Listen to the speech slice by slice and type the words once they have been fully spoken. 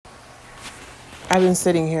I've been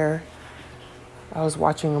sitting here, I was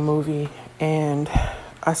watching a movie, and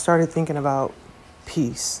I started thinking about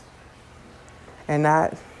peace and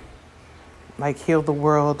that like heal the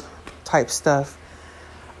world type stuff.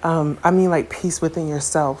 I mean like peace within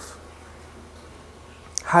yourself.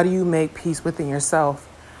 How do you make peace within yourself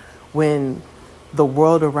when the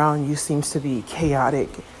world around you seems to be chaotic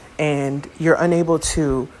and you're unable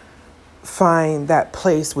to find that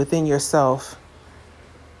place within yourself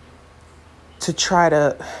to try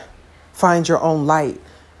to find your own light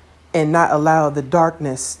and not allow the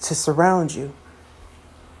darkness to surround you?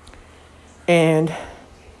 And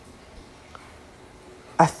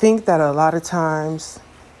I think that a lot of times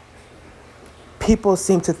people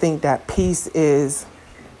seem to think that peace is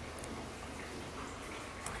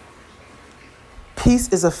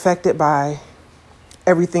affected by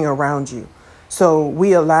everything around you. So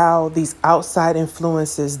we allow these outside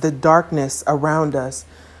influences, the darkness around us,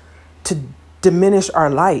 to diminish our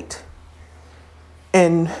light.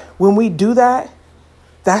 And when we do that,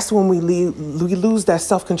 that's when we lose that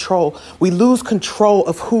self-control. We lose control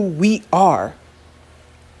of who we are.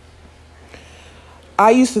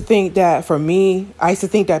 I used to think that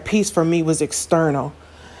peace for me was external.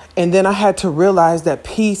 And then I had to realize that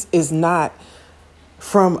peace is not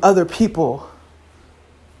from other people.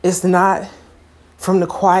 It's not from the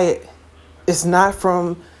quiet. It's not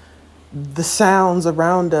from the sounds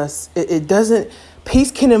around us.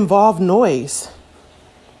 Peace can involve noise.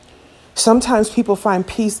 Sometimes people find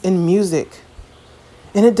peace in music,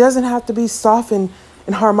 and it doesn't have to be soft and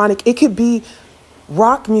harmonic. It could be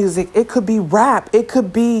rock music. It could be rap. It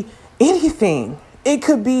could be anything. It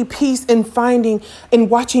could be peace in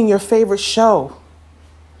watching your favorite show.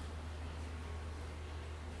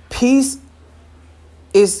 Peace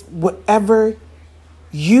is whatever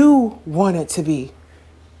you want it to be.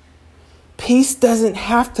 Peace doesn't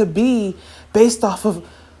have to be based off of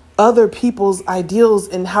other people's ideals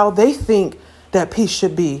and how they think that peace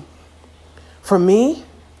should be. For me,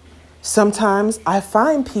 sometimes I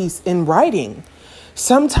find peace in writing.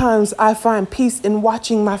 Sometimes I find peace in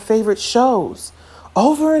watching my favorite shows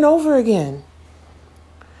over and over again.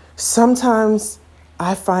 Sometimes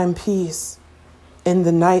I find peace in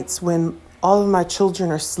the nights when all of my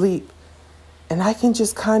children are asleep and I can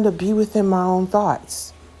just kind of be within my own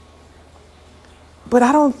thoughts. But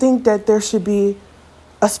I don't think that there should be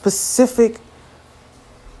a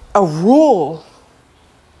rule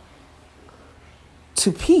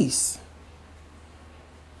to peace.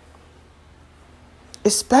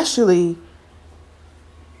 Especially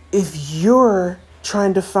if you're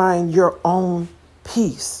trying to find your own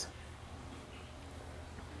peace.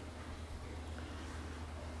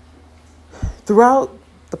 Throughout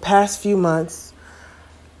the past few months,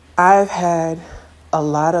 I've had a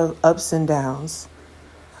lot of ups and downs.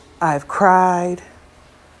 I've cried.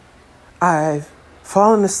 I've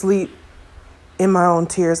fallen asleep in my own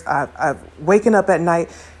tears. I've waken up at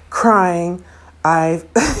night crying. I've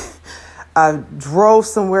drove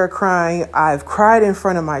somewhere crying. I've cried in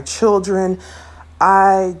front of my children.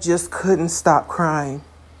 I just couldn't stop crying.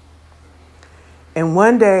 And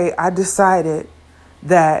one day I decided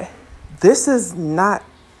that this is not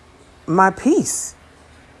my peace.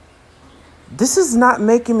 This is not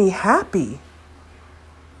making me happy.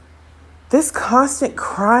 This constant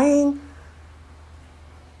crying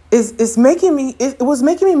it was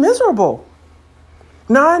making me miserable.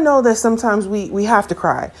 Now I know that sometimes we have to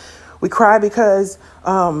cry. We cry because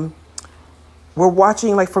we're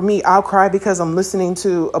watching, like for me, I'll cry because I'm listening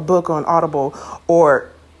to a book on Audible, or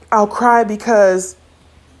I'll cry because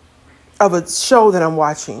of a show that I'm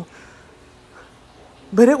watching.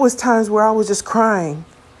 But it was times where I was just crying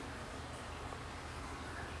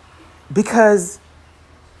because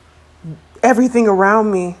everything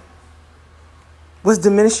around me was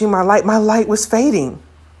diminishing my light. My light was fading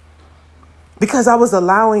because I was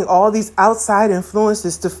allowing all these outside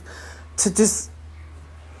influences to just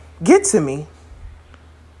get to me.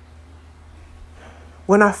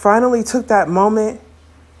 When I finally took that moment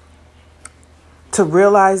to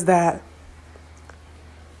realize that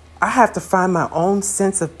I have to find my own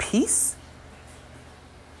sense of peace,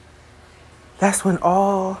 that's when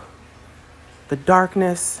all the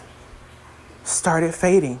darkness started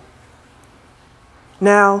fading.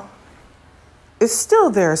 Now, it's still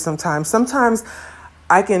there sometimes. Sometimes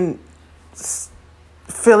I can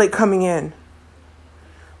feel it coming in.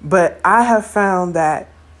 But I have found that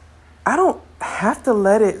I don't have to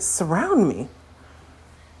let it surround me.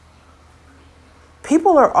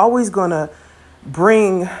 People are always going to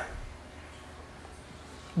bring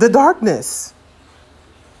the darkness,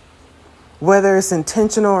 whether it's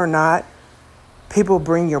intentional or not. People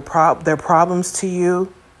bring their problems to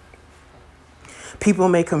you. People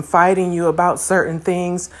may confide in you about certain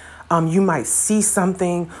things. You might see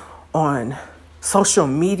something on social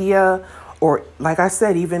media, or like I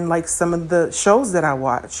said, even like some of the shows that I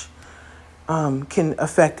watch can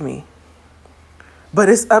affect me. But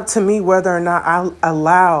it's up to me whether or not I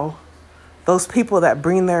allow those people that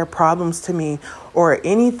bring their problems to me or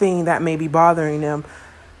anything that may be bothering them.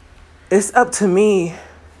 It's up to me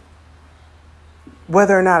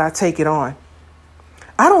whether or not I take it on.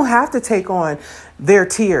 I don't have to take on their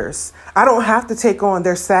tears. I don't have to take on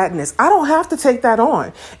their sadness. I don't have to take that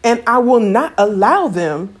on. And I will not allow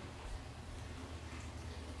them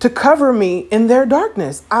to cover me in their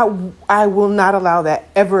darkness. I will not allow that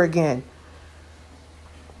ever again.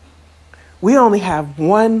 We only have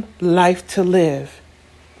one life to live.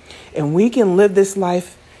 And we can live this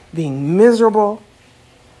life being miserable,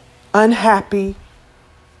 unhappy,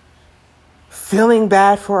 feeling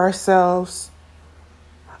bad for ourselves,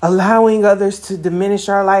 allowing others to diminish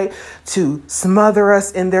our light, to smother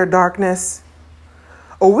us in their darkness.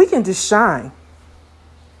 Or we can just shine.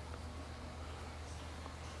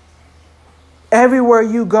 Everywhere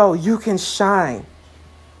you go, you can shine.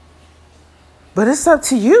 But it's up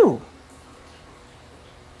to you.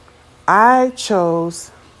 I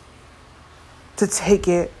chose to take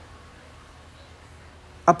it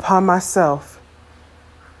upon myself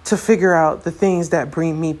to figure out the things that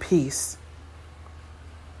bring me peace.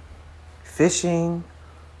 Fishing,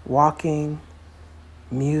 walking,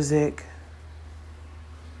 music,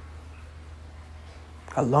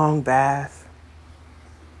 a long bath,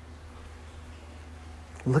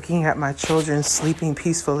 looking at my children sleeping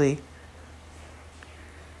peacefully,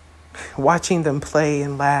 watching them play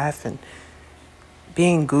and laugh and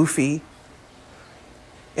being goofy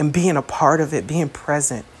and being a part of it, being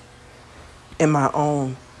present in my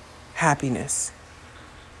own happiness.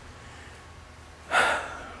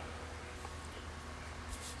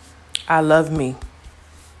 I love me.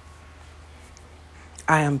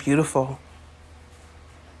 I am beautiful.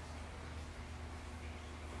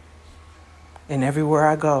 And everywhere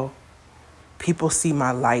I go, people see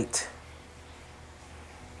my light.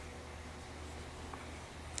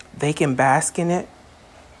 They can bask in it,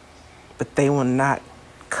 but they will not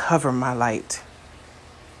cover my light.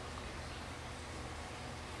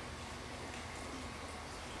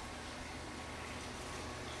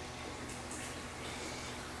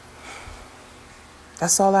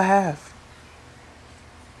 That's all I have.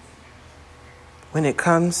 When it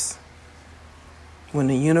comes, when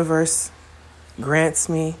the universe grants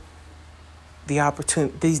me the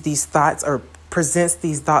opportunity, these thoughts, or presents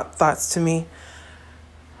these thoughts to me,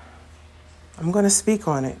 I'm going to speak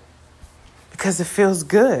on it because it feels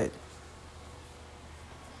good.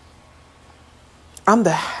 I'm the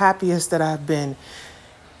happiest that I've been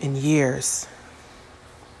in years,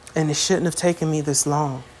 and it shouldn't have taken me this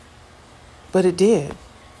long, but it did.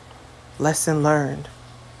 Lesson learned.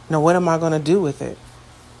 Now, what am I going to do with it?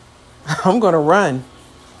 I'm going to run.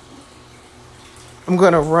 I'm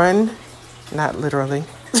going to run, not literally,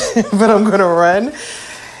 but I'm going to run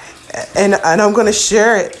and I'm going to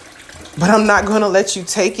share it. But I'm not going to let you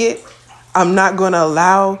take it. I'm not going to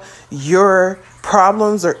allow your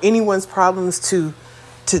problems or anyone's problems to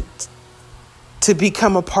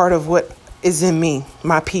become a part of what is in me,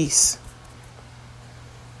 my peace.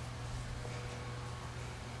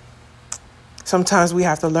 Sometimes we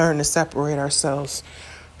have to learn to separate ourselves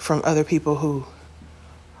from other people who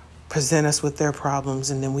present us with their problems,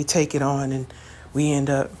 and then we take it on and we end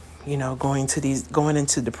up, going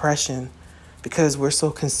into depression because we're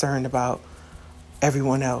so concerned about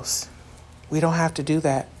everyone else. We don't have to do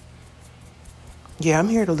that. Yeah, I'm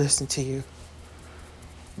here to listen to you,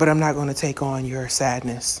 but I'm not going to take on your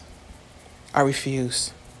sadness. I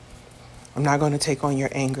refuse. I'm not going to take on your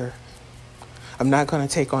anger. I'm not going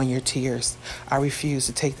to take on your tears. I refuse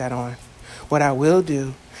to take that on. What I will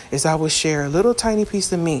do is I will share a little tiny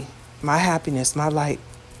piece of me, my happiness, my light.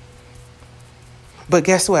 But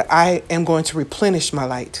guess what? I am going to replenish my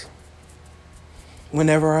light.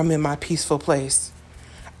 Whenever I'm in my peaceful place,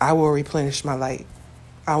 I will replenish my light.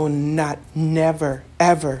 I will never,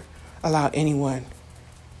 ever allow anyone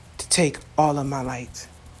to take all of my light.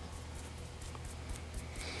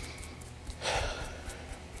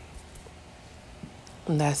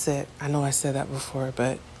 And that's it. I know I said that before,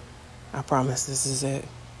 but I promise this is it.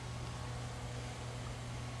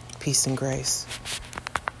 Peace and grace.